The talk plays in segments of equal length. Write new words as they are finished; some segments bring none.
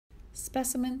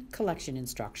Specimen collection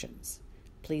instructions.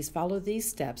 Please follow these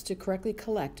steps to correctly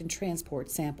collect and transport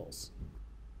samples.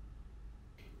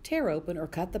 Tear open or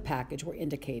cut the package where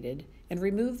indicated and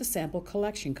remove the sample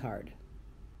collection card.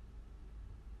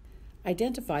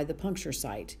 Identify the puncture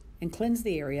site and cleanse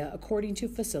the area according to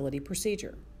facility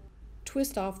procedure.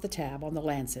 Twist off the tab on the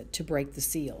lancet to break the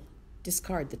seal.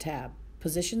 Discard the tab.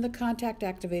 Position the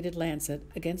contact-activated lancet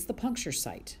against the puncture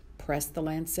site. Press the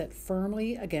lancet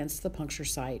firmly against the puncture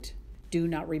site. Do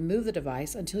not remove the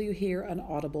device until you hear an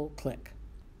audible click.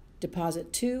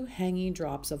 Deposit 2 hanging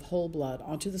drops of whole blood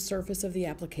onto the surface of the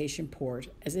application port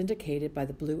as indicated by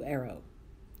the blue arrow.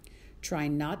 Try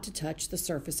not to touch the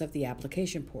surface of the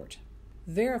application port.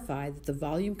 Verify that the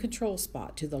volume control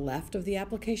spot to the left of the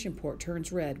application port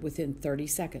turns red within 30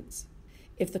 seconds.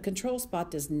 If the control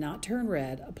spot does not turn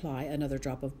red, apply another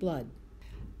drop of blood.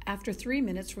 After 3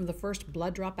 minutes from the first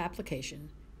blood drop application,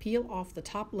 peel off the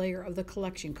top layer of the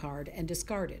collection card and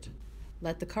discard it.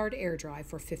 Let the card air dry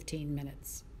for 15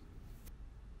 minutes.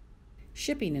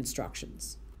 Shipping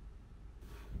instructions.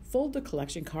 Fold the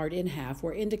collection card in half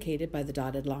where indicated by the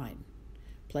dotted line.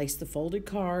 Place the folded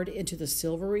card into the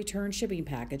silver return shipping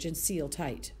package and seal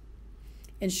tight.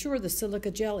 Ensure the silica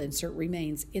gel insert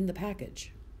remains in the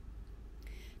package.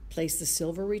 Place the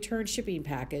silver return shipping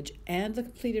package and the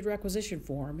completed requisition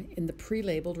form in the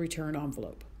pre-labeled return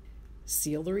envelope.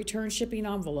 Seal the return shipping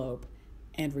envelope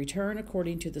and return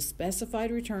according to the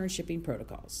specified return shipping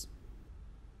protocols.